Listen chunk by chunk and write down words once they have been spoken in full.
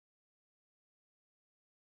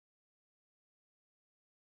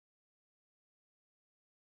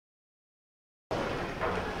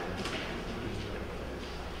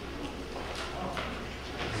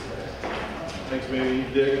me,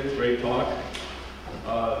 Dick. Great talk.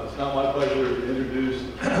 It's now my pleasure to introduce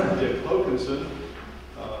Dick Hokanson.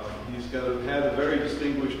 He's had a very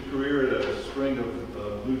distinguished career at a string of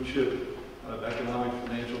blue chip economic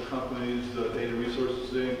financial companies, Data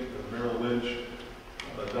Resources Inc., Merrill Lynch,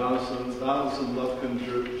 Donaldson, Lufkin,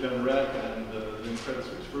 Jenrette, and then Credit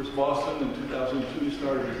Suisse. First Boston in 2002, he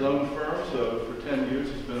started his own firm, so for 10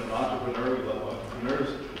 years he's been an entrepreneur. We love entrepreneurs,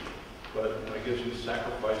 but I guess you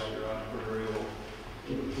sacrificed your entrepreneurial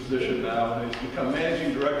position now. And he's become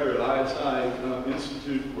managing director at ISI,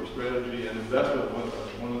 Institute for Strategy and Investment,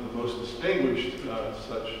 one of the most distinguished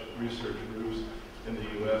such research groups in the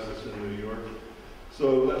U.S. It's in New York.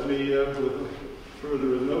 So let me,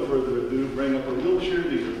 with no further ado, bring up a real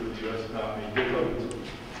cheerleader for the U.S. economy, Dick Hokanson.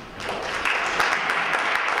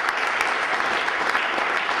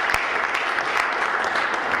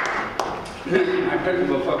 My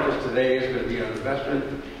principal focus today is going to be on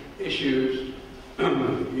investment issues.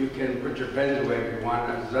 You can put your pens away if you want.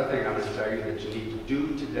 There's nothing I'm going to tell you that you need to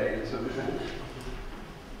do today in some sense.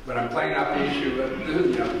 But I'm playing out the issue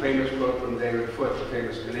of famous quote from David Foote, the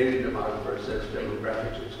famous Canadian demographer, says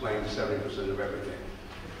demographics explain 70% of everything.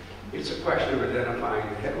 It's a question of identifying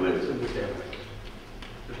the headwinds and the tailwinds,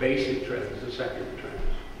 the basic trends, the secular trends,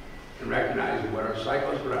 and recognizing what are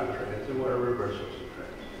cycles around trends and what are reversals of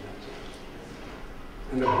trends in that sense.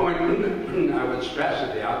 And the point I would stress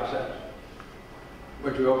at the outset,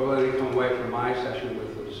 what you hopefully come away from my session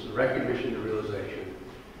with, was the recognition, the realization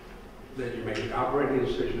that you're making operating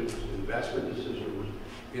decisions, investment decisions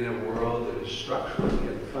in a world that is structurally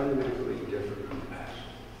and fundamentally different from the past.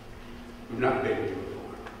 We've not been here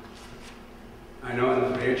before. I know in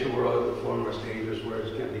the financial world, the four most dangerous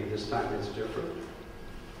words can be this time it's different.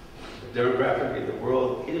 But demographically, the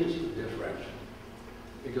world is different.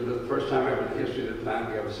 Because for the first time ever in the history of the planet,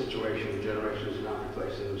 we have a situation where generations are not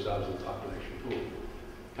replacing themselves in the population pool,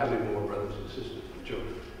 having more brothers and sisters and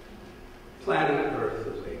children. Planet Earth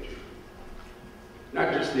is aging.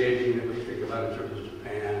 Not just the aging that we think about in terms of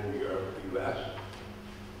Japan, Europe, the US.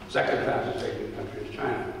 Second fastest aging country is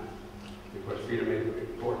China. Of course, Peter made an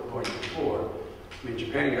important point before. I mean,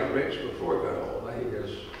 Japan got rich before it got old. I think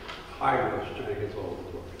there's high risk China gets old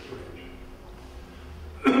before it gets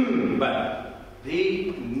rich. But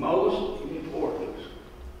the most important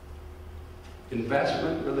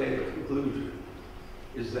investment-related conclusion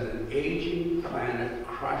is that an aging planet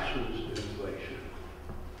crushes inflation.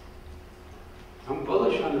 I'm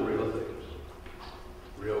bullish on the real things,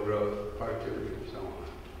 real growth, productivity, and so on.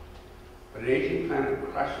 But an aging planet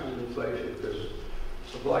crushes inflation because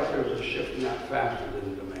supply curves are shifting out faster than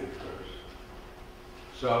the demand curves.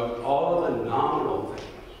 So all of the nominal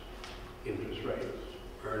things, interest rates,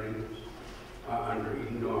 earnings, are under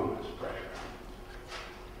enormous pressure.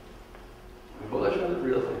 I'm bullish on the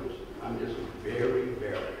real things. I'm just very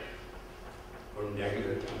bearish or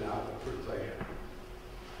negative on the outlook for inflation.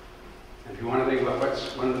 And if you want to think about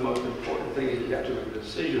what's one of the most important things you have to make a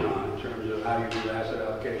decision on in terms of how you do asset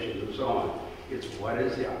allocations and so on, it's what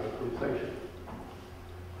is the outlook for inflation.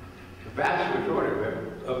 The vast majority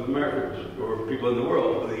of Americans, or people in the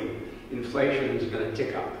world, believe inflation is going to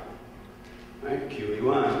tick up. Right?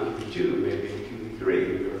 QE1, QE2, maybe QE3,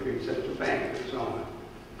 the European Central Bank, and so on.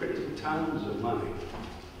 Printing tons of money.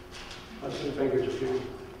 What's the Bank of Japan?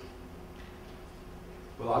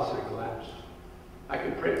 Velocity collapsed. I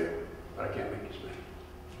can print it, but I can't make you spend.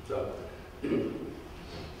 So,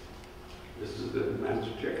 this is the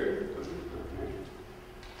master checker.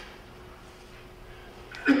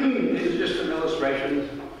 These are just some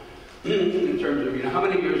illustrations in terms of, how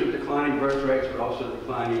many years of declining birth rates, but also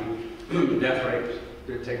declining death rates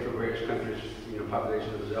that it take for various countries.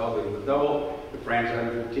 Population of the elderly would double. France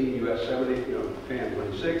 115, US 70, Japan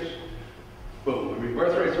 26. Boom. I mean,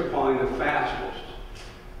 birth rates are falling the fastest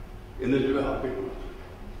in the developing world.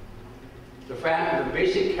 The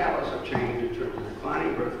basic catalyst of change in terms of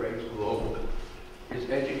declining birth rates globally is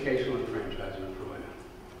educational enfranchisement for women.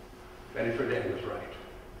 Betty Friedan was right.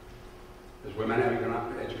 As women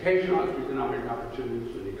have educational economic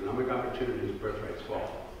opportunities, and economic opportunities, birth rates fall.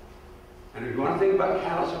 And if you want to think about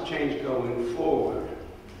catalysts of change going forward,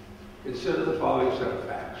 consider the following set of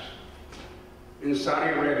facts. In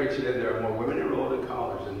Saudi Arabia today, there are more women enrolled in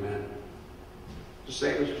college than men. The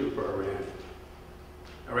same is true for Iran.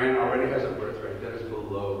 Iran already has a birth rate that is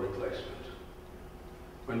below replacement.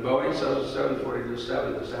 When Boeing sells a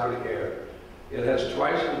 747 to Saudi Air, it has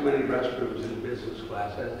twice as many restrooms in business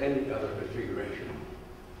class as any other configuration.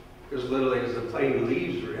 Because literally, as the plane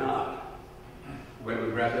leaves Riyadh,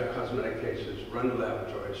 women grab their cosmetic cases, run to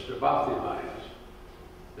laboratories, strip off the abayas.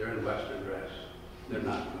 They're in Western dress. They're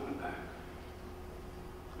not going back.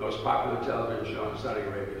 most popular television show in Saudi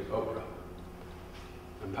Arabia is Oprah,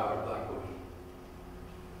 empowered black women.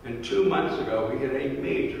 And 2 months ago, we hit a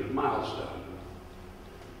major milestone.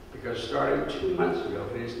 Because starting 2 months ago,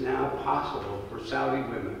 it is now possible for Saudi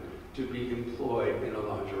women to be employed in a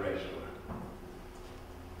lingerie store.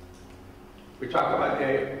 We talk about the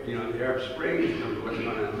Arab Spring, what's going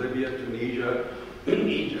on in Libya, Tunisia,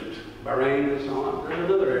 Egypt, Bahrain, and so on. There's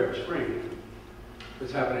another Arab Spring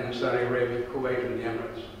that's happening in Saudi Arabia, Kuwait, and the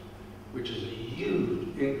Emirates, which is a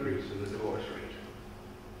huge increase in the divorce rate.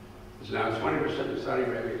 It's now 20% in Saudi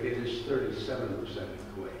Arabia, it is 37% in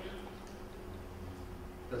Kuwait.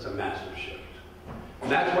 That's a massive shift.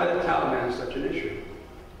 And that's why the Taliban is such an issue.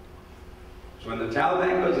 So when the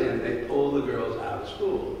Taliban goes in, they pull the girls out of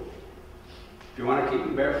school. If you want to keep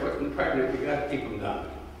them barefoot and pregnant, you got to keep them down.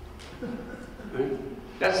 Right?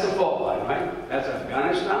 That's the fault line, right? That's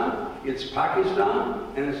Afghanistan, it's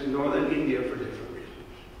Pakistan, and it's northern India for different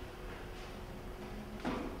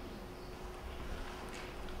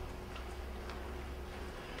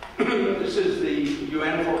reasons. This is the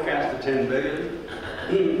UN forecast of 10 billion.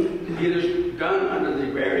 It is done under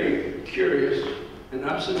the very curious and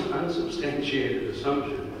unsubstantiated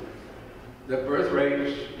assumption that birth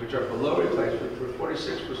rates, which are below replacement for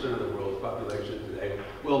 46% of the world's population today,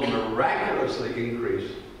 will miraculously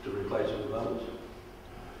increase to replacement levels.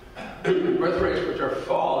 Birth rates which are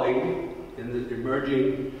falling in the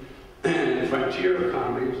emerging and frontier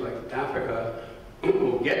economies like Africa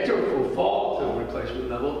will fall to replacement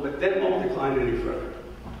level, but then won't decline any further.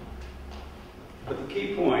 But the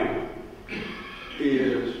key point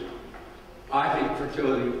is, I think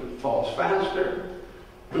fertility falls faster.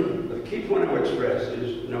 But the key point I would stress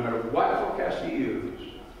is, no matter what forecast you use,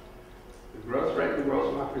 the growth rate of the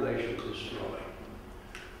world's population is slowing.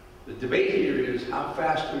 The debate here is how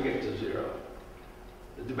fast do we get to zero.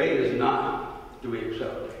 The debate is not, do we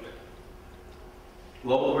accelerate?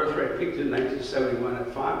 Global birth rate peaked in 1971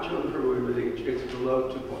 at 5 children per woman, it's below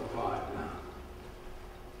 2.5 now.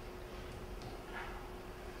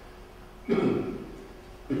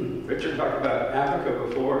 Richard talked about Africa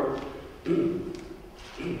before.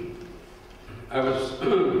 I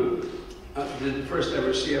did the first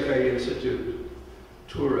ever CFA Institute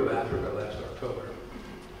tour of Africa last October.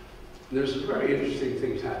 And there's some very interesting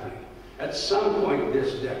things happening. At some point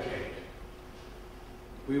this decade,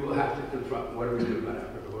 we will have to confront, what do we do about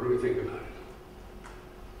Africa? What do we think about it?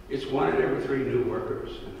 It's 1 in every 3 new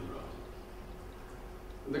workers in the world.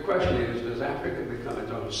 And the question is, does Africa become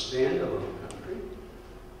its own standalone country,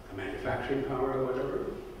 a manufacturing power or whatever?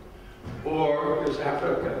 Or does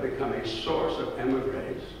Africa become a source of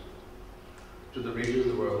emigres to the regions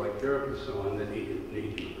of the world like Europe and so on that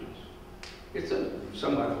need humans? It's a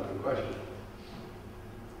somewhat open question.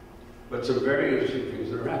 But some very interesting things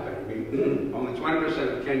that are happening. I mean, only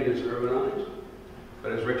 20% of Kenya is urbanized,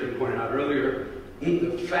 but as Richard pointed out earlier,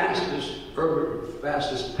 the fastest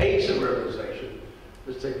pace of urbanization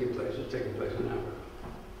is taking place in Africa.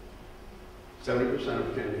 70%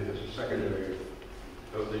 of Kenya has a secondary,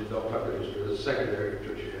 of the adult population, has a secondary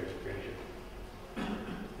tertiary education.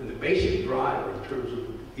 And the basic driver in terms of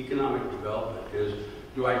economic development is,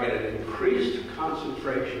 do I get an increased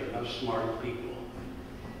concentration of smart people?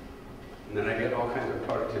 And then I get all kinds of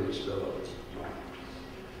productivity spillovers.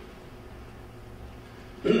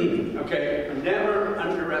 Okay, never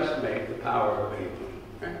underestimate the power of baby boomers.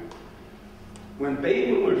 Okay? When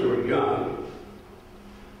baby boomers were young,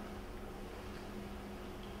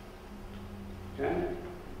 okay?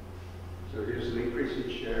 So here's an increase in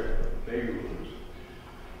share of baby boomers.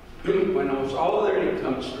 When almost all of their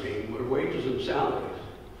income stream were wages and salaries,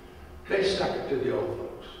 they stuck it to the old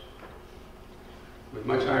folks with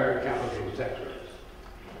much higher capital gains tax rates.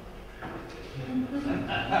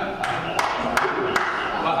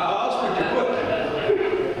 Well, how else would you put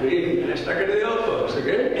it? I mean, they stuck it to the old folks,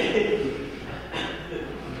 okay?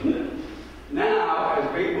 Now, as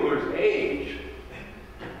baby boomers age,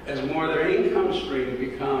 as more of their income stream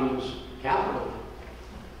becomes capital,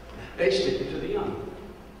 they stick it to the young.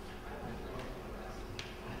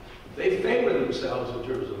 They favor themselves in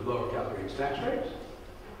terms of lower capital gains tax rates,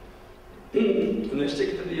 and they stick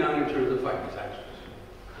it to the young in terms of FICA taxes.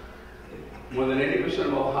 More than 80%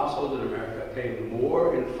 of all households in America pay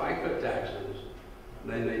more in FICA taxes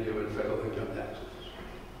than they do in federal income taxes.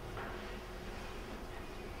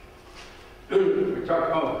 We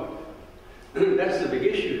talk home. That's the big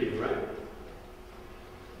issue here, right?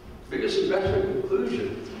 The biggest investment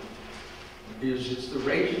conclusion is it's the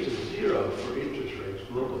race to zero for interest rates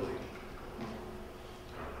globally.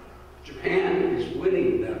 Japan is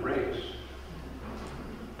winning that race.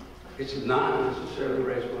 It's not necessarily a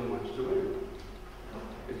race one wants to win.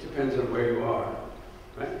 It depends on where you are,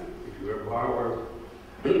 right? If you're a borrower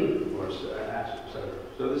or asset, et cetera.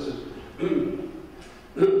 So this is,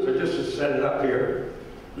 so just to set it up here,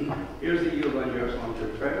 here's the yield on U.S.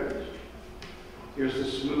 long-term treasuries. Here's the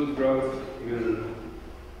smooth growth in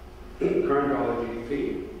current dollar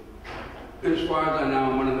GDP. As far as I know,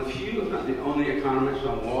 I'm one of the few, if not the only economist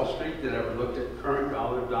on Wall Street that ever looked at current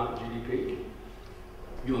dollar GDP.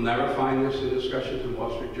 You'll never find this in discussions in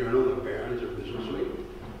Wall Street Journal or Barron's or Business Week.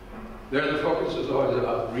 There the focus is always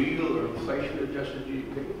about real or inflation-adjusted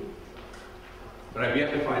GDP. But I've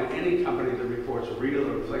yet to find any company that reports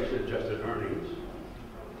real or inflation-adjusted earnings.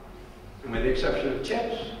 And with the exception of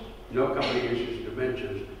TIPS, no company issues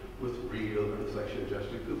debentures with real or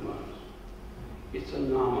inflation-adjusted coupons. It's a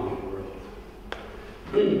nominal world.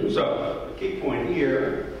 So the key point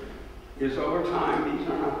here is over time, these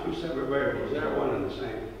are not two separate variables. They're one and the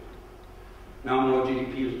same. Nominal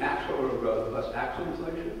GDP is actual real growth plus actual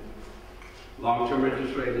inflation. Long-term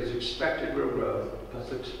interest rate is expected real growth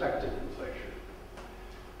plus expected inflation.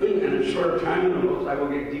 And in shorter time intervals, I will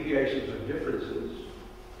get deviations or differences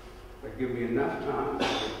that give me enough time to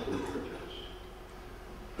make convergence.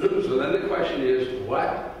 So then the question is,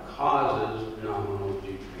 what causes nominal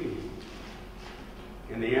GDP?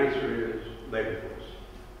 And the answer is labor force.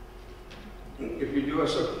 If you do a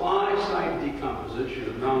supply-side decomposition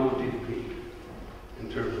of nominal GDP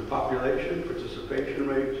in terms of population, participation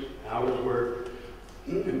rates, hours worked,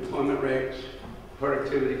 employment rates,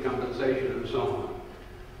 productivity, compensation, and so on,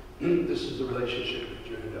 this is the relationship that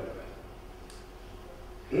you end up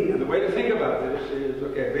with. And the way to think about this is,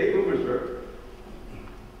 okay, baby boomers are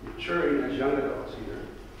maturing as young adults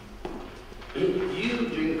here.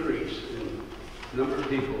 Huge increase in the number of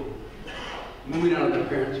people moving out of their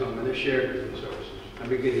parents' home and their shared living services and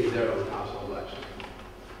beginning their own household lifestyle.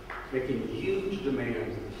 Making huge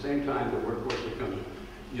demands at the same time the workforce becomes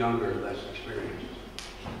younger, less experienced.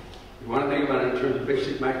 You want to think about it in terms of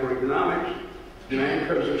basic macroeconomics, demand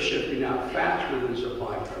curves are shifting out faster than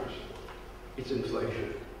supply curves. It's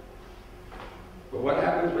inflation. But what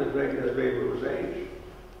happens as baby boomers age?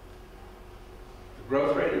 The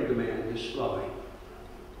growth rate of demand is slowing.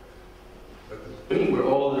 But we're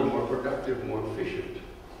older, more productive, more efficient.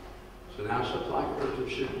 So now supply curves are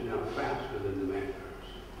shifting out faster than demand curves.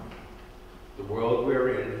 The world we're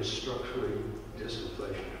in is structurally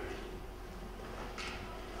disinflationary.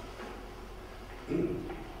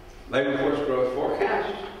 Labor force growth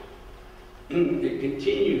forecast. It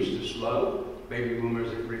continues to slow. Baby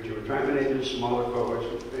boomers that reach retirement ages, smaller cohorts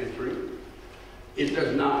of entry. It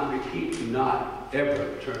does not repeat, not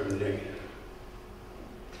ever turn negative.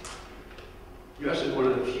 The U.S. is one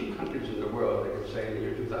of the few countries in the world that can say in the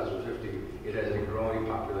year 2050 it has a growing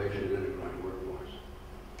population and a growing workforce.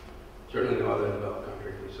 Certainly no other developed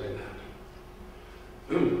country can say that.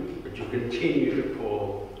 But you continue to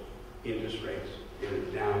pull interest rates in a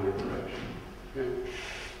downward direction. Okay?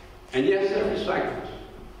 And yes, there are cycles.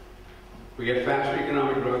 We get faster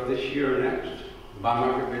economic growth this year or next.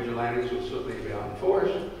 Bond market vigilantes will certainly be out in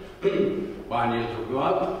force. Bond yields will go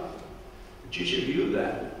up. But you should view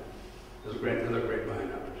that as another great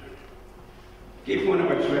buying opportunity. Key point I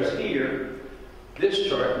want to stress here, this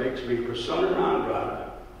chart makes me persona non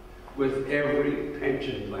grata with every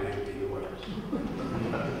pension plan in the world.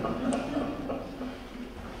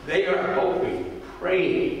 They are hoping,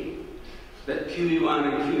 praying, that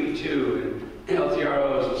QE1 and QE2 and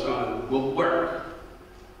LTROs and so on will work,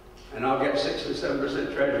 and I'll get 6 and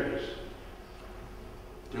 7% treasuries,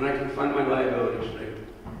 and I can fund my liability stream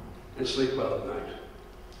and sleep well at night.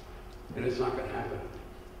 And it's not going to happen.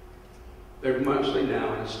 They're mostly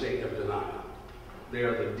now in a state of denial. They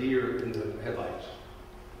are the deer in the headlights.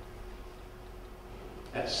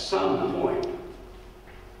 At some point,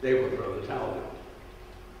 they will throw the towel down.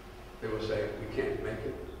 They will say, we can't make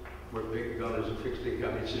it. We're big gunners of fixed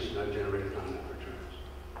income. It's just not generating on that returns.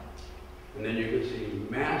 And then you can see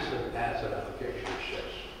massive asset allocation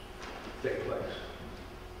shifts take place.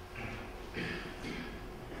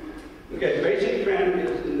 Okay, basic trend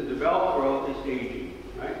is in the developed world is aging,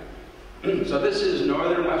 right? So this is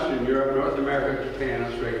Northern Western Europe, North America, Japan,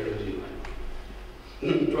 Australia, New Zealand.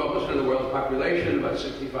 12% of the world's population, about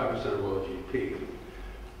 65% of world GDP.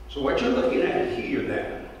 So what you're looking at here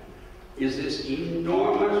then is this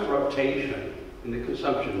enormous rotation in the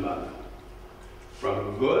consumption model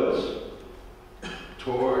from goods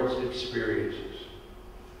towards experiences.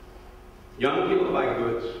 Young people buy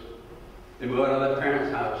goods. They move out of their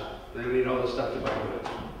parents' house. They don't need all the stuff to buy goods.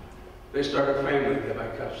 They start a family. They buy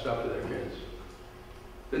stuff for their kids.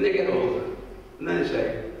 Then they get older. And then they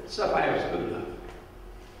say, stuff I have is good enough.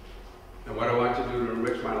 And what I want to do to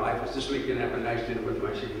enrich my life is this weekend have a nice dinner with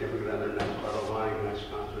my significant other, a nice bottle of wine, a nice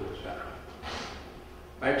concert, etc.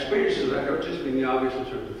 My experiences, I don't just mean the obvious in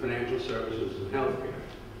terms of financial services and healthcare.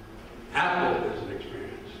 Apple is an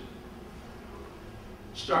experience.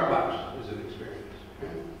 Starbucks is an experience.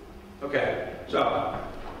 Okay, so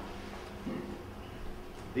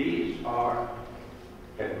these are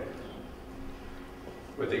headwinds,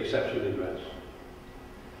 with the exception of the US.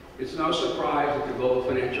 It's no surprise that the global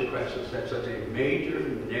financial crisis had such a major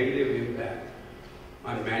negative impact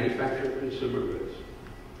on manufactured consumer goods.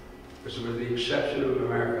 Because with the exception of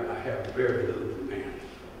America, I have very little demand.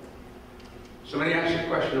 Somebody asked a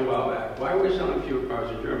question a while back, why are we selling fewer cars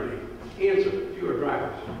in Germany? Answer, fewer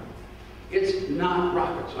drivers. It's not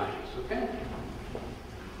rocket science, okay?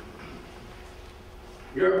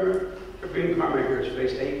 European car makers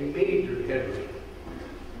face a major headwind.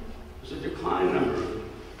 There's a decline number of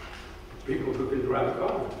people who can drive a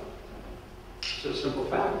car. It's a simple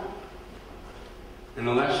fact. And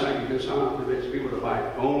unless I can somehow convince people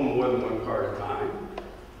to own more than one car at a time,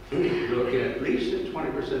 you're looking at least a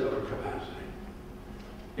 20% overcapacity.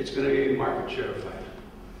 It's going to be a market share fight.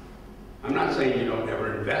 I'm not saying you don't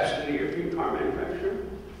ever invest in a European car manufacturer,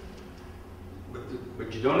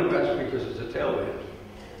 but you don't invest because it's a tailwind.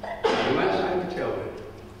 Unless I have a tailwind,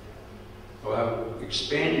 I'll have an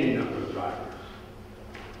expanding number of drivers.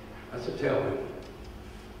 That's a tailwind.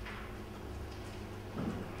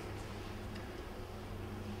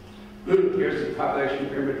 Here's the population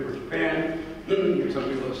pyramid for Japan. Some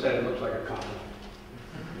people have said it looks like a comet.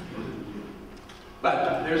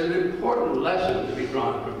 But there's an important lesson to be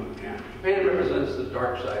drawn from Japan. Japan represents the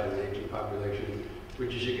dark side of the aging population,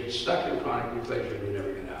 which is you get stuck in chronic inflation and you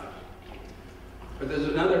never get out. But there's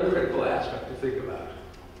another critical aspect to think about.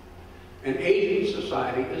 An aging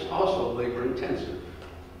society is also labor intensive.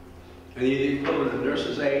 And the equivalent of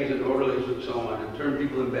nurses' aides and orderlies and so on, and turn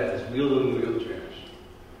people in beds, wheel them in wheelchairs.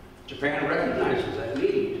 Japan recognizes that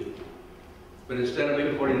need, but instead of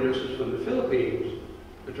importing nurses from the Philippines,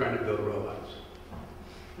 they're trying to build robots.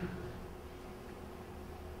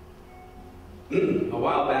 A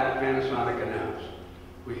while back, Panasonic announced,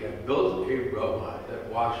 we have built a robot that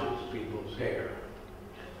washes people's hair.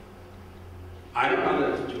 I don't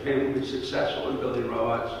know that Japan will be successful in building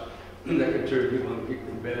robots that can turn people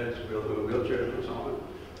in beds, wheel them in wheelchairs and so on.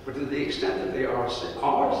 But to the extent that they are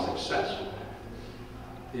successful,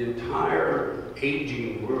 the entire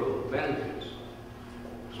aging world benefits.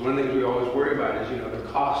 Because one of the things we always worry about is, the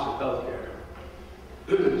cost of healthcare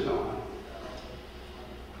and so on.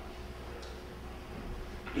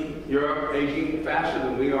 Europe aging faster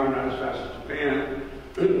than we are, not as fast as Japan.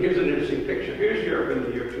 Here's an interesting picture. Here's Europe in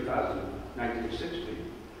the year 1960.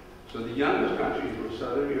 So the youngest countries were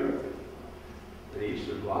Southern Europe, the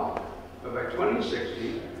Eastern Bloc. But by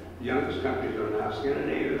 2060, the youngest countries are now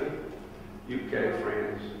Scandinavia, UK,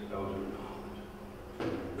 France, Belgium, and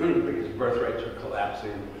Holland. Because birth rates are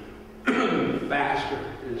collapsing faster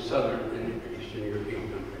in Southern and Eastern European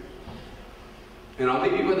countries. And I'll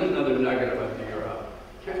leave you with another nugget about the Europe.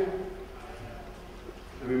 Okay?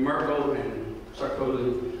 I mean, Merkel and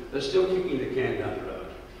Sarkozy, they're still kicking the can down the road.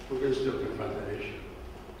 We're going to still confront that issue.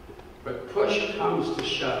 But push comes to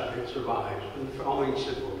shove, it survives for the following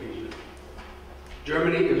simple reason.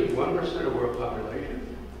 Germany is 1% of world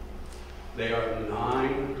population. They are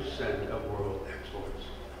 9% of world exports.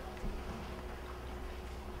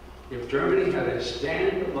 If Germany had a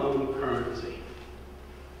standalone currency,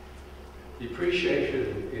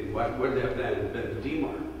 depreciation in what would have then been the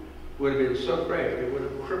D-mark would have been so great, it would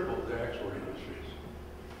have crippled their export industries.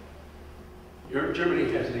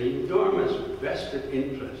 Germany has an enormous vested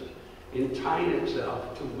interest in tying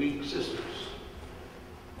itself to weak sisters.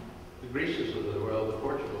 The Greeces of the world, the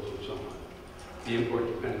Portugals and so on, the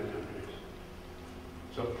import-dependent countries.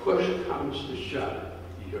 So push comes to shove,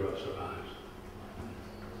 the euro survives.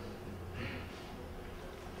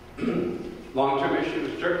 Long-term issue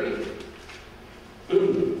is Turkey.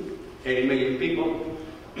 80 million people.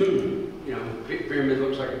 Big pyramid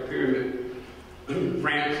looks like a pyramid.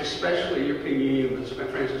 France especially, European Union, but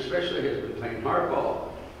France especially has been playing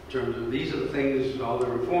hardball in terms of these are the things, all the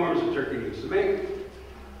reforms that Turkey needs to make.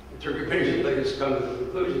 Turkey basically has come to the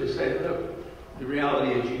conclusion to say, look, the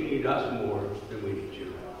reality is you need us more than we need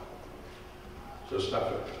you. So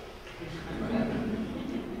stuff it.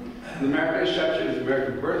 The American exception is the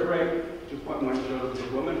American birth rate, 2.1 children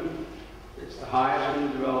per woman. It's the highest in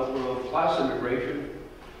the developed world, plus immigration.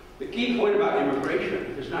 The key point about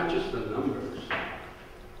immigration is not just the numbers.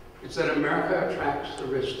 It's that America attracts the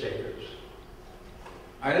risk takers.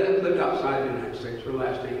 I lived outside the United States for the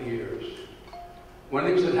last 8 years. One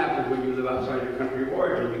of the things that happens when you live outside your country of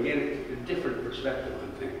origin, you get a different perspective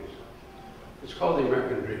on things. It's called the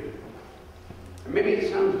American dream. And maybe it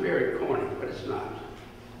sounds very corny, but it's not.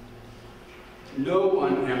 No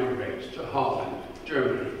one emigrates to Holland,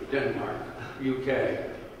 Germany, Denmark, UK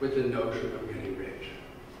with the notion of getting rich.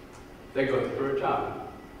 They go for a job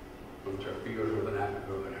from Turkey or Northern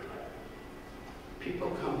Africa or whatever.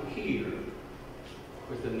 People come here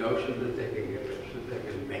with the notion that they can get rich, that they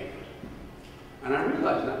can make it. And I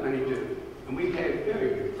realize not many do. And we pay a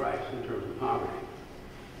very big price in terms of poverty.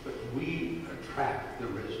 But we attract the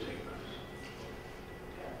risk takers.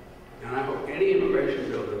 And I hope any immigration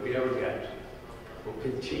bill that we ever get will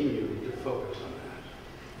continue to focus on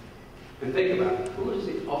that. And think about it. Who is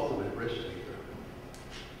the ultimate risk taker?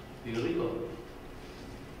 The illegal.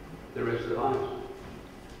 The risk their lives.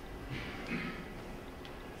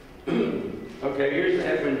 Okay, here's the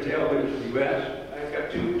headwind tailwinds for the U.S. I've got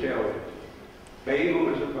two tailwinds. Baby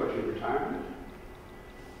boomers approaching retirement.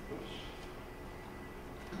 Oops.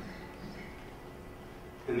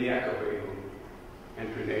 And the echo baby boom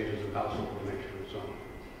entering ages of household formation and so on.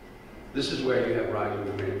 This is where you have rising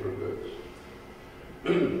demand for goods.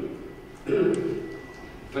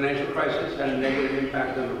 Financial crisis had a negative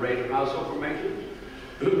impact on the rate of household formation.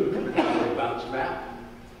 But now they bounce back.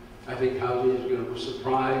 I think housing is going to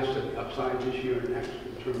surprise to the upside this year and next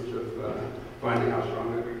in terms of finding how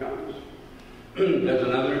strong it becomes. There's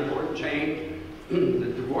another important change. The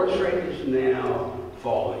divorce rate is now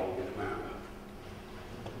falling in America.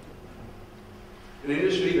 An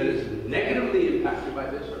industry that is negatively impacted by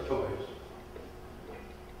this are toys.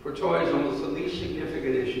 For toys, almost the least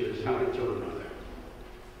significant issue is how many children are there.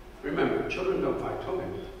 Remember, children don't buy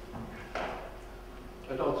toys.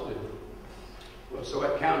 Adults do. Well, so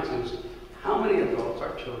what counts is how many adults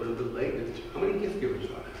are children related to? How many gift givers are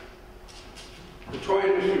there? The toy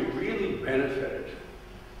industry really benefited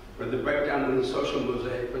from the breakdown in the social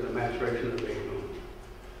mosaic for the maturation of the baby boom,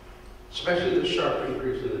 especially the sharp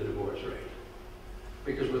increase in the divorce rate.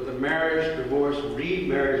 Because what the marriage, divorce,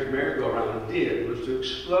 remarriage, merry-go-round did was to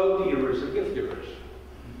explode the universe of gift givers.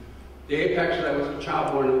 The apex of that was a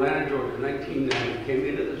child born in Atlanta, Georgia, in 1990, came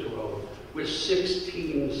into this world with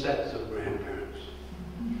 16 sets of grandparents.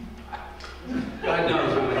 God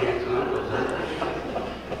knows how many aunts and uncles.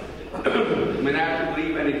 I mean, I have to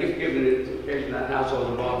believe any gift given in that household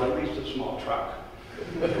involved at least a small truck.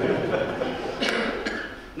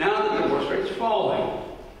 Now the divorce rate's falling.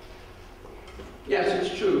 Yes,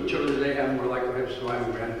 it's true. Children today have more likely to have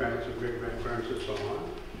surviving grandparents and great-grandparents and so on.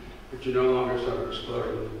 But you're no longer sort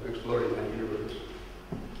of exploding that universe.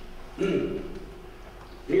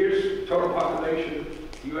 Here's total population,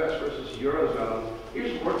 U.S. versus Eurozone.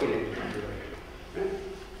 Here's working age population. Okay?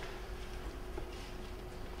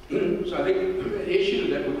 So I think an issue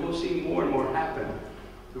that we will see more and more happen,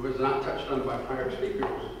 that was not touched on by prior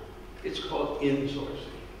speakers, it's called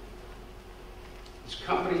insourcing. It's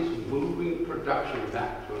companies moving production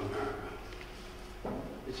back to America.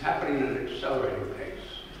 It's happening at an accelerating pace.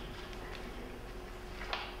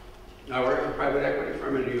 I work for a private equity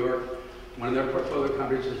firm in New York. One of their portfolio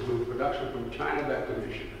companies has moved production from China back to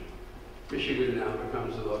Michigan. Michigan now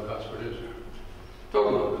becomes the low-cost producer.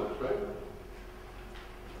 Total low-cost, right?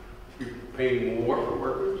 You're paying more for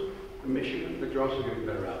workers in Michigan, but you're also getting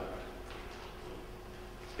better output.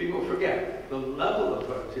 People forget, the level of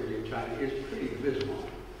productivity in China is pretty abysmal.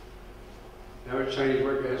 The average Chinese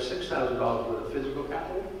worker has $6,000 worth of physical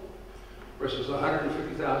capital versus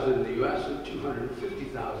 $150,000 in the U.S. and $250,000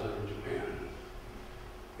 in Japan.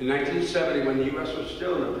 In 1970, when the U.S. was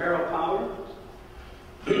still an apparel power,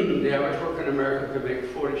 the average worker in America could make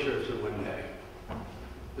 40 shirts in one day.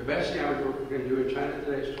 The best the average worker can do in China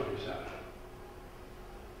today is 27.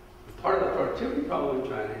 Part of the productivity problem in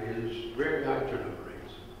China is very high turnover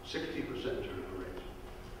rates, 60% turnover rates.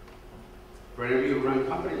 For any of you who run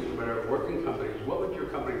companies or whatever, working companies, what would your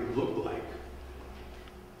company look like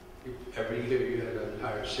if every year you had to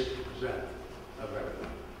hire 60% of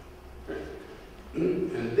everything? Okay?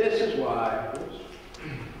 And this is why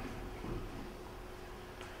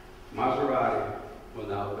Maserati will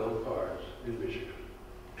now build cars in Michigan.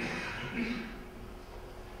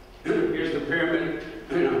 Here's the pyramid.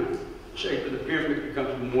 Shape of the pyramid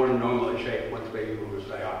becomes more normally shaped once baby boomers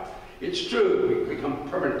die off. It's true, we become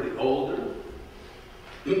permanently older,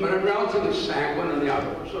 but I'm relatively sanguine on the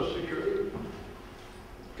outlook for Social Security.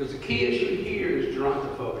 Because the key issue here is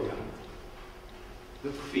gerontophobia,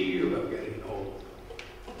 the fear of getting old.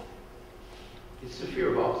 It's the fear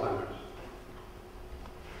of Alzheimer's.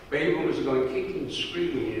 Baby boomers are going kicking and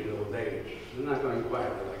screaming into old age. They're not going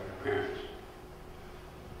quietly like their parents.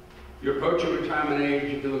 You approach your retirement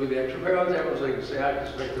age, you can look at the actuarial tables, so you can say, I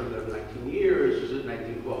expect to live 19 years, is it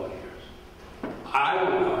 19 quality years? I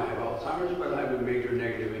don't know, I have Alzheimer's, but I have a major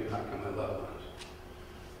negative impact on my loved ones.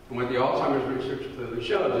 And what the Alzheimer's research clearly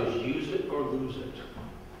shows is use it or lose it.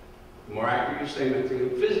 The more active you stay mentally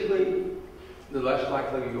and physically, the less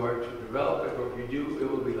likely you are to develop it, or if you do, it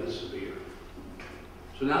will be less severe.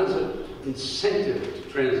 So now there's an incentive to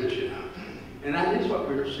transition out. And that is what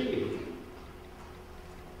we're seeing.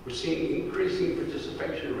 We're seeing increasing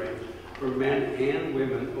participation rates for men and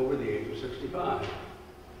women over the age of 65.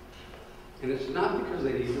 And it's not because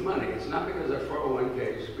they need the money. It's not because their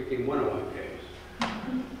 401ks became 101ks.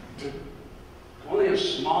 Only a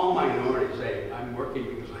small minority say, I'm working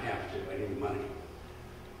because I have to, I need the money.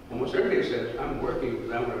 Almost everybody says, I'm working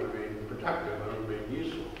because I want to remain productive, I want to remain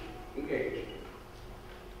useful, engaged.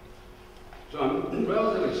 So I'm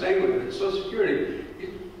relatively sanguine that Social Security,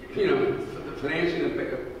 for the financing of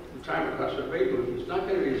retirement costs for baby boomers, it's not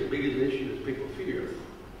going to be as big an issue as people fear.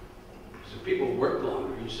 So people work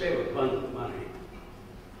longer, you save a bunch of money.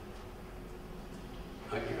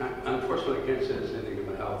 Unfortunately, I can't say this anything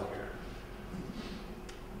about health care.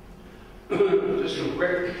 Just some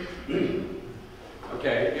quick.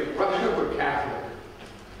 Okay, if Russia were Catholic,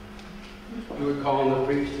 you would call on the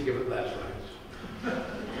priest to give it last rites.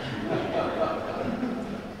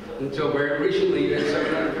 Until very recently, you had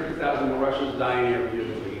 750,000 more Russians dying every year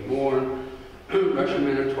than being born. Russian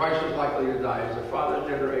men are twice as likely to die as their father's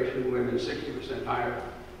generation, women 60% higher.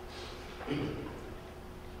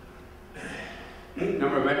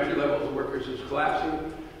 Number of entry levels workers is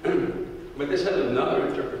collapsing. But this has another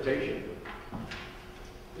interpretation.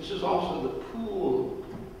 This is also the pool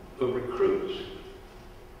of recruits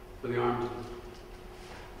for the Army.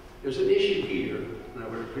 There's an issue here, and I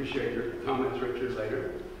would appreciate your comments, Richard,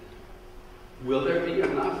 later. Will there be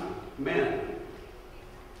enough men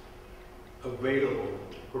available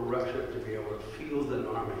for Russia to be able to field an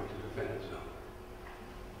army to defend itself?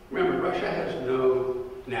 Remember, Russia has no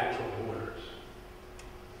natural borders,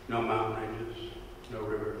 no mountain ranges, no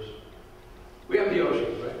rivers. We have the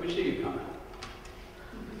oceans, right? We see you coming.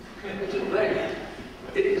 It's a thing.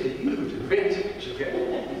 It is a huge advantage, okay?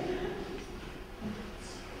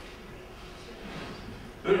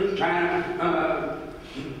 China,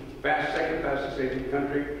 second fastest aging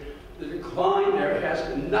country. The decline there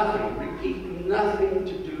has nothing, repeat, nothing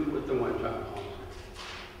to do with the one-child policy.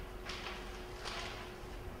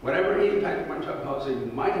 Whatever impact one-child policy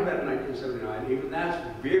might have had in 1979, even that's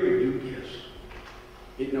very dubious.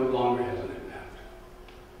 It no longer has an impact.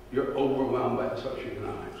 You're overwhelmed by the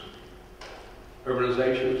socioeconomics.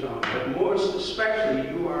 Urbanization and so on. But more especially,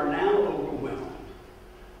 you are now overwhelmed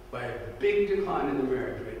by a big decline in the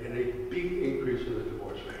marriage rate and a big increase in the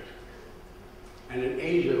divorce rate. And in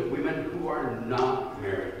Asia, women who are not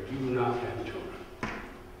married do not have children.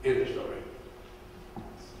 End of story.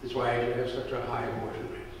 That's why Asia has such a high abortion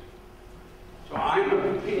rate. So I'm of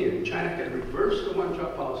the opinion China can reverse the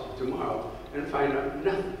one-child policy tomorrow and find out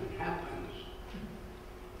nothing happens.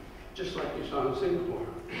 Just like you saw in Singapore.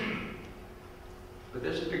 But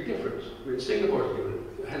there's a big difference. I mean, Singapore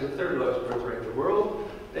has the third lowest birth rate in the world.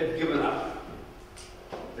 They've given up.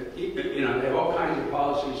 They have all kinds of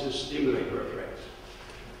policies to stimulate birth rates.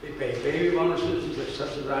 They pay baby bonuses, they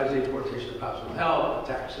subsidize the importation of household help, a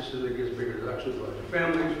tax system that gives bigger deductions to larger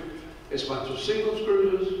families. They sponsor singles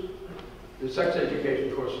cruises, and sex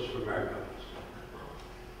education courses for married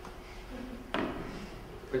couples.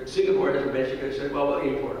 But Singapore has basically said, well, we'll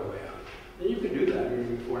import our way out. And you can do that. You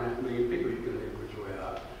need 4.5 million people, you can import your way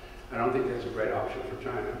out. I don't think that's a great option for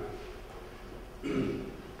China.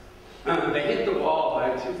 They hit the wall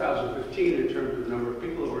by 2015 in terms of the number of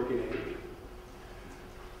people working age.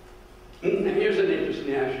 And here's an interesting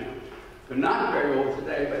issue. They're not very old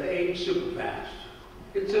today, but they age super fast.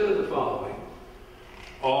 Consider the following.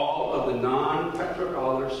 All of the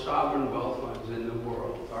non-petrodollar sovereign wealth funds in the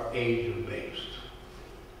world are age-based.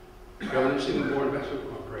 Government Singapore Investment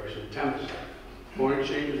Corporation, Temasek, foreign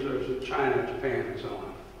exchange reserves in China, Japan, and so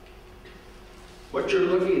on. What you're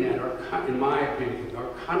looking at are, in my opinion, are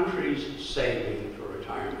countries saving for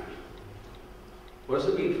retirement. What does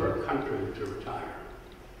it mean for a country to retire?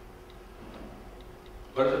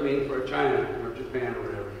 What does it mean for China or Japan or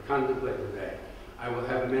whatever to contemplate the day? I will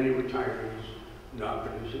have many retirees not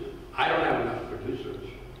producing. I don't have enough producers,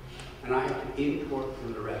 and I have to import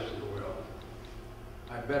from the rest of the world.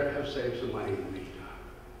 I better have saved some money in the meantime.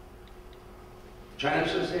 China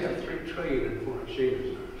says they have $3 trillion in foreign exchange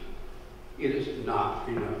reserves. It is not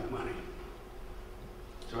enough money.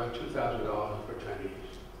 It's about $2,000 per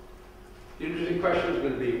Chinese. The interesting question is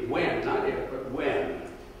going to be when, not if, but when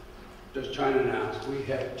just China announced we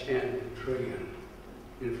had 10 trillion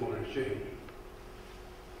in foreign exchange.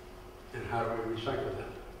 And how do we recycle that?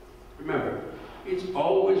 Remember, it's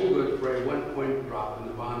always good for a 1-point drop in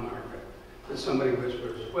the bond market that somebody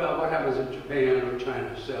whispers, well, what happens if Japan or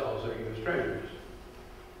China sells their U.S. treasuries?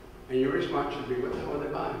 And your response should be, what the hell are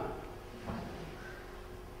they buying?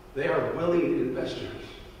 They are willing investors.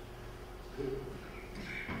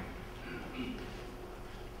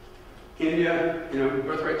 India,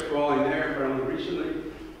 birth rates falling there, but only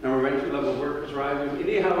recently. Number of entry-level workers rising.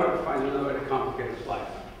 India, however, finds another way to complicate its life.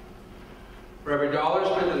 For every dollar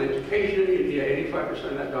spent on education in India, 85%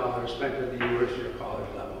 of that dollar is spent at the university or college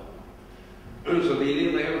level. So the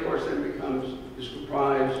Indian labor force then is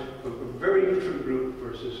comprised of a very different group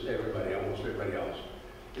versus everybody, almost everybody else.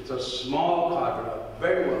 It's a small cadre of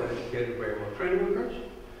very well-educated, very well-trained workers,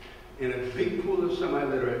 and a big pool of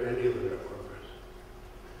semi-literate and illiterate workers.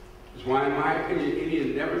 That's why, in my opinion, India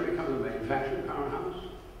never becomes a manufacturing powerhouse.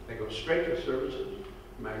 They go straight to services,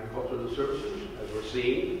 agricultural services, as we're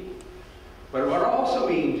seeing. But what it also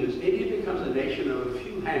means is India becomes a nation of a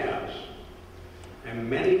few haves and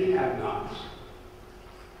many have-nots.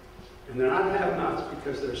 And they're not have-nots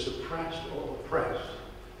because they're suppressed or oppressed.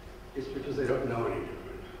 It's because they don't know any different.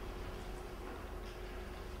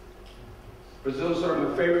 Brazil's sort of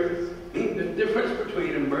my favorite. The difference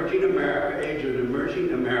between emerging America, Asia, and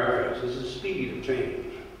emerging Americas is the speed of change.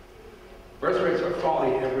 Birth rates are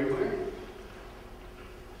falling everywhere.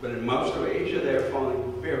 But in most of Asia, they're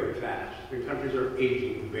falling very fast. The countries are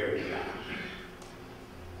aging very fast.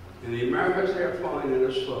 In the Americas, they are falling at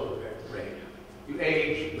a slow rate. You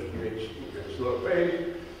age, but you age at a slow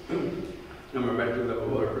pace. Number of entry-level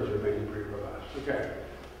workers remain pretty robust. Okay.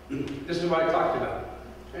 This is what I talked about.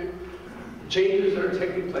 Okay? Changes that are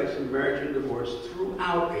taking place in marriage and divorce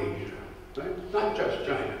throughout Asia. Right? Not just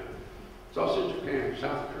China. It's also Japan,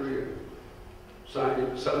 South Korea,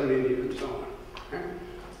 Southern India, and so on. Okay?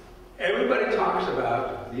 Everybody talks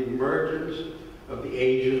about the emergence of the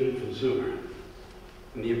Asian consumer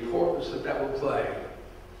and the importance that that will play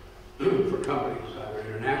for companies, either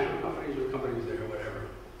international companies or companies there, whatever.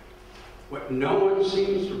 What no one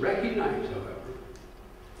seems to recognize, however,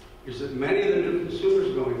 is that many of the new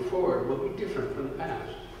consumers going forward will be different from the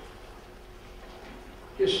past.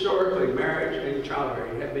 Historically, marriage and child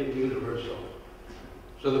rearing have been universal.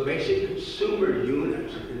 So the basic consumer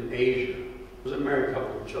unit in Asia was a married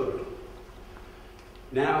couple with children.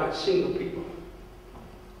 Now it's single people.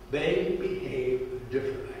 They behave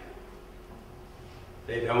differently.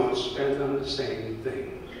 They don't spend on the same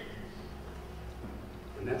things.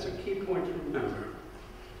 And that's a key point to remember.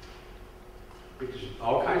 Because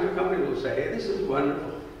all kinds of companies will say, hey, this is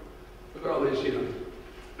wonderful. Look at all these,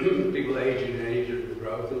 people aging and aging and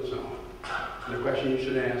growth and so on. And the question you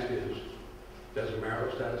should ask is, does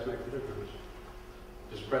marital status make the difference?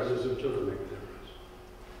 Does presence of children make the difference?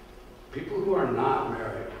 People who are not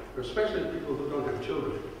married, or especially people who don't have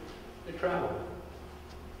children, they travel.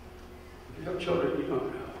 If you have children, you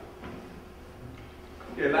don't travel.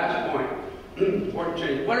 Okay, last point. Important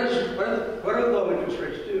change. What do low interest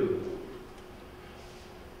rates do?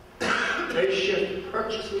 They shift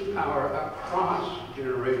purchasing power across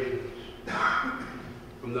generations,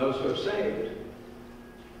 from those who have saved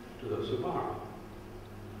to those who borrow,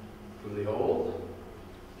 from the old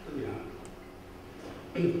to the young.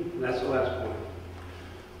 And that's the last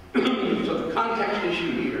point. So the context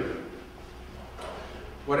issue here,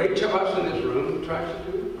 what each of us in this room tries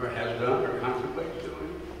to do, or has done, or contemplates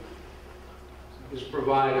doing, is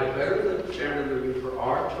provide a better standard of living for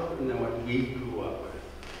our children than what we grew up with.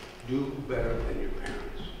 Do better than your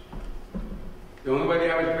parents. The only way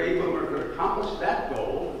the average baby boomer could accomplish that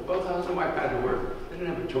goal is both husband and wife had to work. They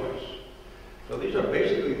didn't have a choice. So these are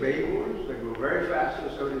basically baby boomers. They grew very fast in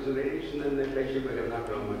the 70s and 80s, and then they basically have not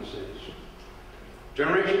grown much since.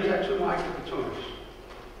 Generation X and Y took a choice.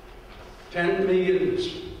 10 million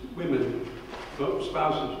women,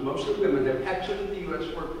 spouses, mostly women, have exited the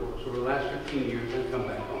U.S. workforce over the last 15 years and come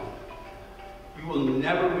back home. You will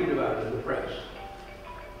never read about it in the press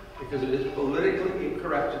because it is politically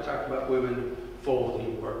incorrect to talk about women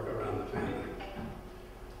folding work around the family.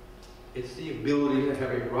 It's the ability to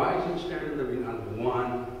have a rising standard of living on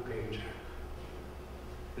one paycheck.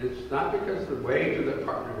 And it's not because the wage of their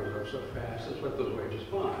partner goes up so fast, that's what those wages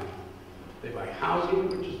buy. They buy housing,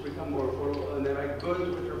 which has become more affordable, and they buy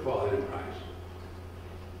goods, which are falling in price.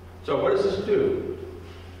 So what does this do?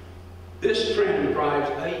 This trend drives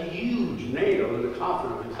a huge nail in the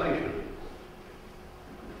coffin of inflation.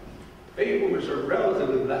 Baby boomers are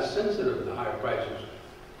relatively less sensitive to higher prices.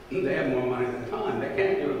 They have more money than time. They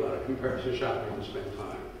can't do a lot of comparison shopping and spend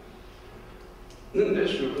time.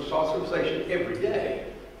 This group assaults inflation every day.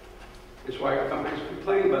 That's why companies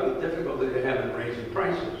complain about the difficulty they have in raising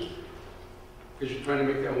prices, because you're trying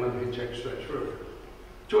to make that one paycheck stretch further.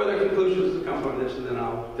 Two other conclusions that come from this, and then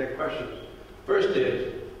I'll take questions. First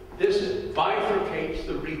is, this bifurcates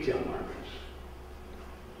the retail markets.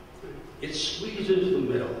 It squeezes the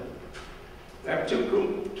middle. I have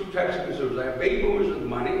two types of consumers. I have baby boomers with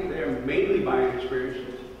money. They are mainly buying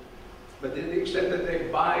experiences. But to the extent that they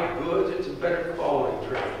buy goods, it's a better quality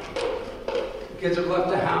trade. Kids have left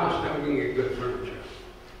the house, now we can get good furniture.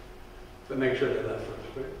 But make sure they left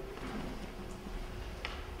first, right?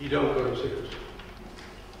 You don't go to Sears.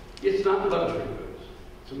 It's not luxury goods.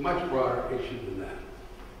 It's a much broader issue than that.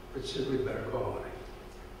 It's simply better quality.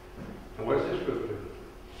 And what does this group do?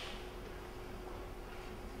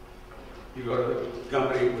 You go to the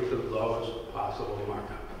company with the lowest possible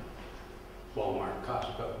markup. Walmart,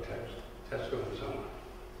 Costco, Tesco, and so on.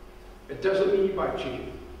 It doesn't mean you buy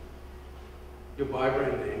cheap. You buy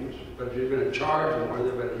brand names, but if you're going to charge more,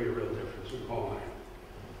 there better be a real difference in quality.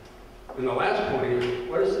 And the last point is,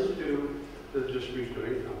 what does this do to the distribution of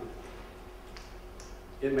income?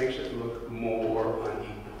 It makes it look more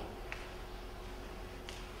unequal.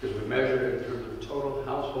 Because we measure it in terms of total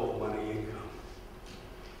household money income.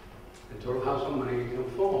 And total household money income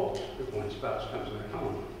falls if one spouse comes back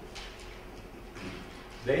home.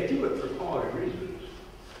 They do it for quality reasons.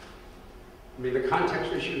 I mean, the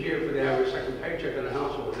context issue here for the average second paycheck in a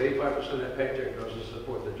household, 85% of that paycheck goes to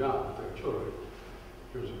support the job of their children.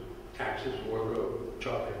 There's taxes, wardrobe,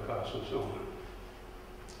 childcare costs, and so on.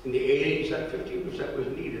 In the 80s, that 15% was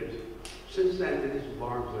needed. Since then, it is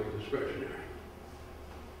largely discretionary.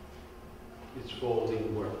 It's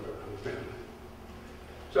folding work for the family.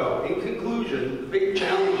 So, in conclusion, the big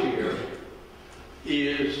challenge here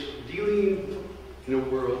is dealing in a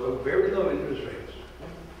world of very low interest rates.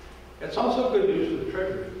 It's also good news for the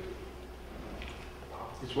Treasury.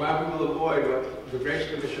 It's why we will avoid what the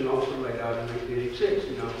Drexel Commission also laid out in 1986.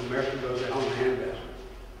 You know, if America goes down the handbasket.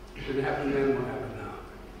 It didn't happen then, what happened now?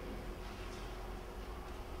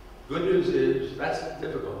 Good news is, that's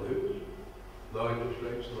difficult news. Low interest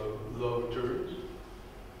rates, low returns.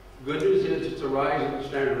 Good news is, it's a rise in the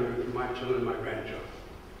standard of living for my children and my grandchildren.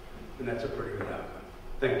 And that's a pretty good outcome.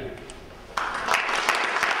 Thank you.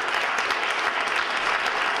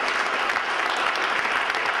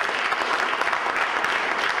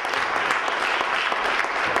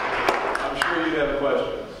 You have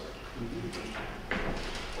questions?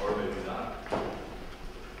 Or maybe not.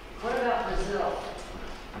 What about Brazil?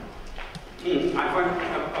 I find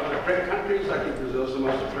of the great countries, I think Brazil's the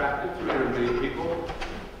most attractive. 300 million people.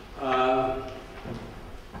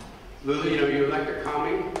 Lulu, you know, you elect a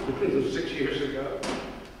commie 6 years ago,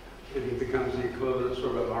 and he becomes the equivalent of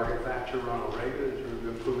sort of a Margaret Thatcher, Ronald Reagan, in terms of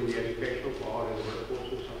improving the educational quality of the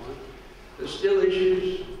workforce and so on. There's still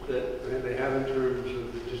issues that they have in terms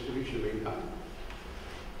of the distribution of income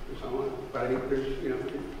and so on. But I think there's, you know,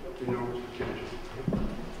 enormous potential.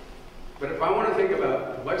 But if I want to think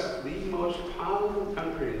about what's the most powerful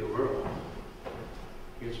country in the world,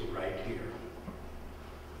 it's right here.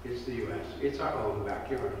 It's the U.S. It's our own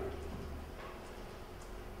backyard.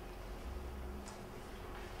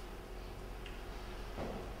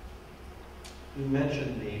 You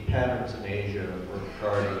mentioned the patterns in Asia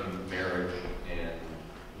regarding marriage and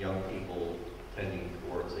young people tending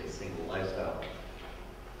towards a single lifestyle.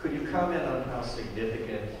 Could you comment on how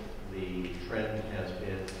significant the trend has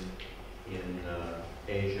been in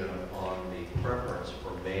Asia on the preference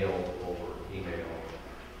for male over female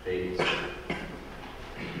babies?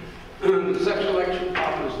 The sex selection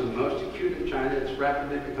problem is the most acute in China. It's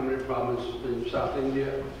rapidly becoming a problem in South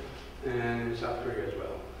India and in South Korea as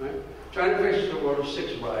well. Right? China faces a world of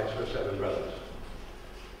 6 brides for 7 brothers.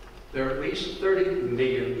 There are at least 30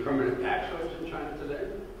 million permanent bachelors in China today.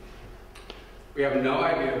 We have no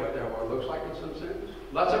idea what that world looks like in some sense.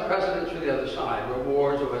 Lots of precedents for the other side, where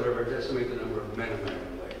wars or whatever decimate the number of men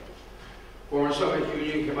American labor. Former Soviet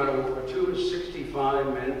Union came out of World War II with 65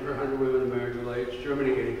 men per 100 women American age,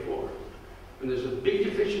 Germany 84. When there's a big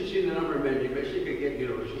deficiency in the number of men, you basically get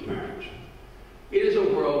universal marriage. It is a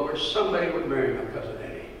world where somebody would marry my cousin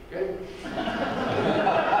Eddie. Okay?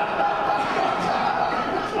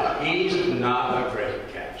 He's not a great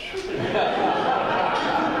catch.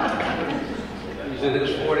 He's in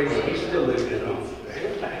his 40s, he's still living at home.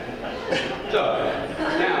 So,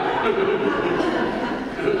 now,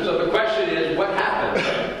 so the question is, what happened?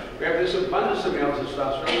 We have this abundance of male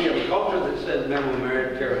testosterone. We have a culture that says men will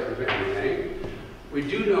marry to care for the family name. We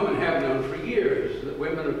do know and have known for years that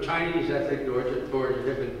women of Chinese ethnic origin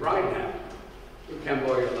have been bride napped in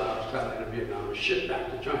Cambodia, Laos, Thailand, and Vietnam, shipped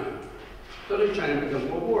back to China. Suddenly China becomes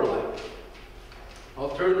more warlike.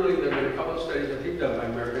 Alternatively, there have been a couple of studies that have been done by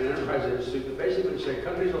American Enterprise Institute that basically say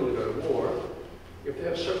countries only go to war if they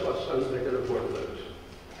have surplus funds they can afford to lose,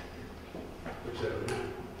 which they don't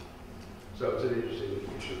have. So it's an interesting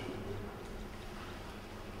issue.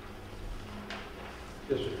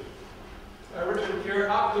 Yes, sir. Richard, your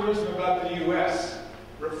optimism about the U.S.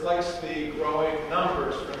 reflects the growing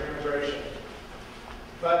numbers from immigration.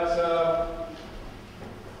 But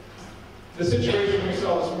the situation we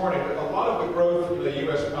saw this morning, a lot of the growth in the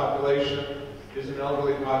U.S. population is an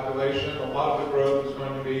elderly population. A lot of the growth is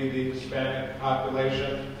going to be the Hispanic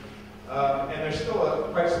population. And there's still a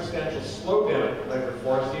quite substantial slowdown in the labor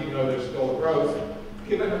force, even though there's still growth.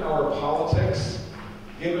 Given our politics,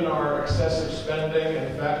 given our excessive spending,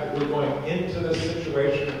 and the fact that we're going into this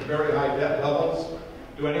situation at very high debt levels,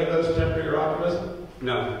 do any of those temper your optimism?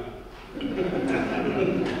 No.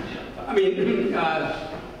 I mean,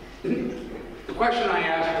 the question I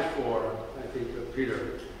asked before, I think, of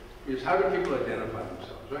Peter, is how do people identify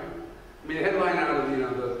themselves, right? I mean, the headline out of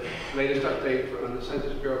the latest update on the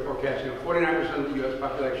Census Bureau forecasting, 49% of the U.S.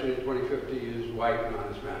 population in 2050 is white and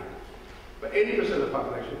non-Hispanic. But 80% of the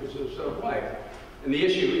population is still white. And the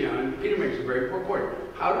issue, and Peter makes a very important point,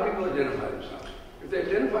 how do people identify themselves? If they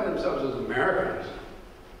identify themselves as Americans,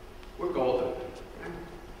 we're golden. Okay?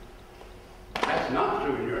 That's not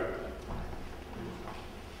true in Europe.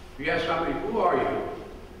 If you ask somebody, who are you?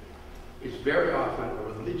 It's very often a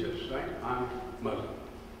religious, right? I'm Muslim.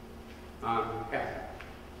 I'm Catholic.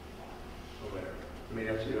 Or whatever. I mean,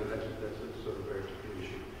 that's, that's sort of very different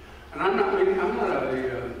issue. And I'm not a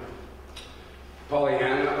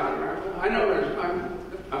Pollyanna about America. I know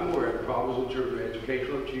I'm aware of problems in terms of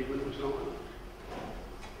educational achievement and so on.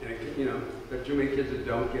 And, there are too many kids that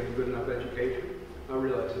don't get a good enough education. I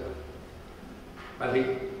realize that. I think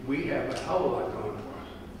we have a hell of a lot going for us.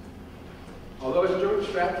 Although, as George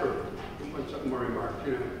Stratford, something more remarked,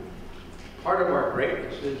 part of our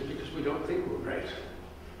greatness is because we don't think we're great.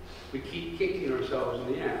 We keep kicking ourselves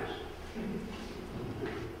in the ass.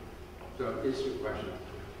 So, it's a question.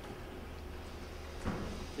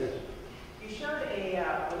 Yes. You showed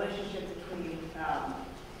a relationship between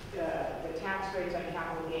the tax rates on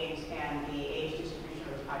capital gains and the age distribution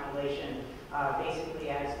of the population. Basically,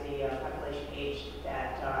 as the population aged,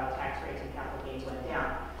 that tax rates on capital gains went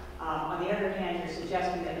down. On the other hand, you're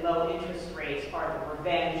suggesting that low interest rates are the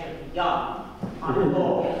revenge of the young on the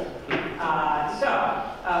whole.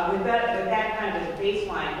 With that kind of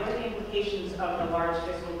baseline, what are the implications of the large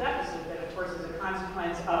fiscal deficit that, of course, is a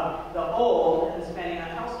consequence of the old and spending on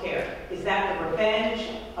health care? Is that the revenge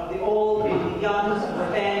of the old on the young's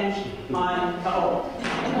revenge on the old?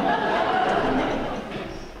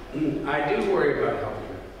 I do worry about health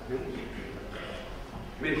care.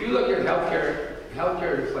 I mean, if you look at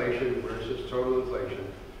healthcare inflation versus total inflation,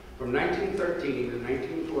 from 1913 to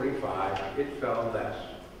 1945, it fell less.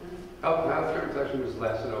 Healthcare inflation was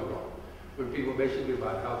less than overall, when people basically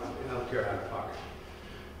bought healthcare out of pocket.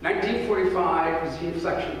 1945 was the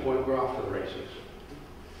inflection point. We're off to the races.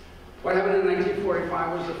 What happened in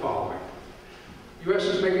 1945 was the following. The U.S.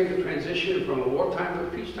 is making the transition from a wartime to a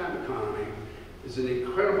peacetime economy. There's an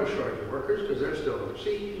incredible shortage of workers because they're still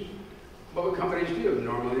overseas. What would companies do?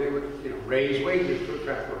 Normally they would raise wages to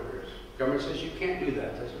attract workers. Government says you can't do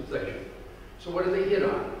that. That's inflation. So what do they hit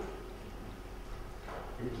on?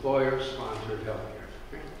 Employer-sponsored health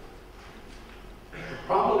care. The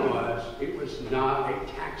problem was it was not a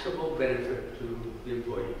taxable benefit to the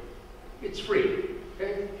employee. It's free.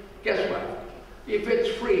 Okay? Guess what? If it's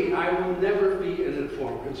free, I will never be an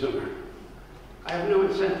informed consumer. I have no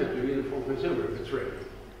incentive to be an informed consumer if it's free.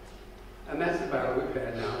 And that's the battle we've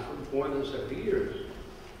had now for more than 70 years.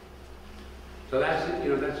 So that's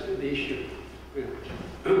the issue.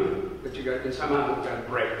 But and somehow we've got to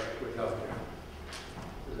break with healthcare.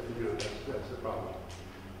 That's the problem.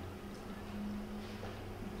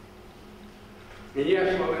 And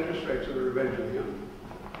yes, low interest rates are the revenge of the young.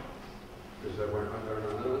 Because they weren't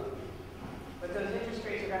under. But those interest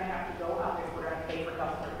rates are going to have to go up if we're going to pay for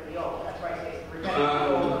health care for the old. That's why I say it's the revenge of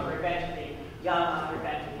the old, the revenge of the young, on the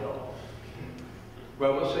revenge of the old.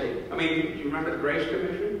 Well, we'll see. I mean, do you remember the Grace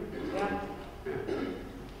Commission? Yeah. I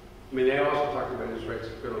mean, they also talked about interest rates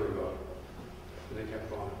that could only go up. And they kept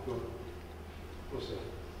going. We'll see.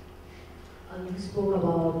 You spoke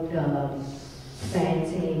about Fed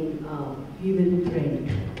saying we will print,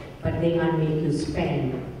 but they can't make you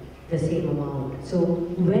spend the same amount. So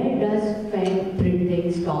where does Fed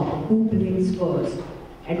printing stop? Who prints first?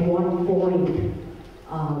 At what point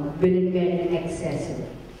will it get excessive?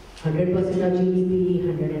 100% of GDP,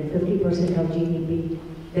 150% of GDP,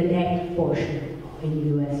 the net portion in the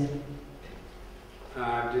US?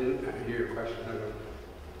 Didn't hear your question.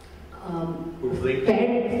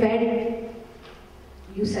 Fed,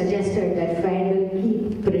 you suggested that Fed will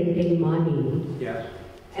keep printing money Yes.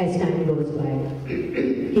 as time goes by,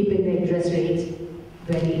 keeping the interest rates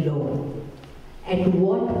very low. At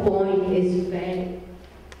what point is Fed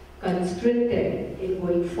constricted in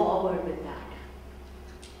going forward with that?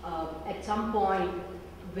 At some point,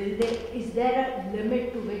 is there a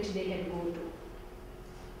limit to which they can go to?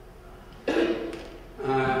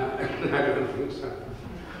 I don't think so.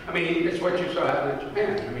 I mean, it's what you saw happen in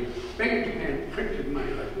Japan. I mean, Bank of Japan printed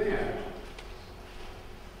money like mad.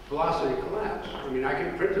 Velocity collapsed. I mean, I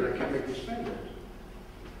can print it, I can't make you spend it.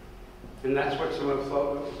 And that's what some of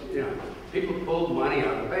people pulled money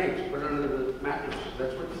out of the banks, put it under the mattresses.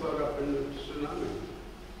 That's what flowed up in the tsunami.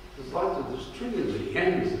 There's trillions of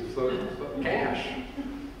yens that float cash.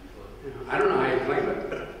 I don't know how you claim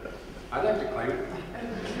it. I'd like to claim it.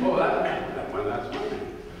 Oh, that's money.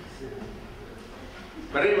 Yeah.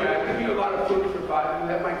 But anyway, I've given you a lot of food for thought. You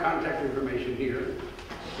have my contact information here.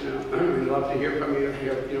 I'd love to hear from you if you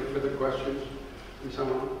have further questions and so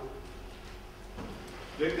on.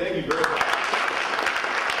 Dick, thank you very much.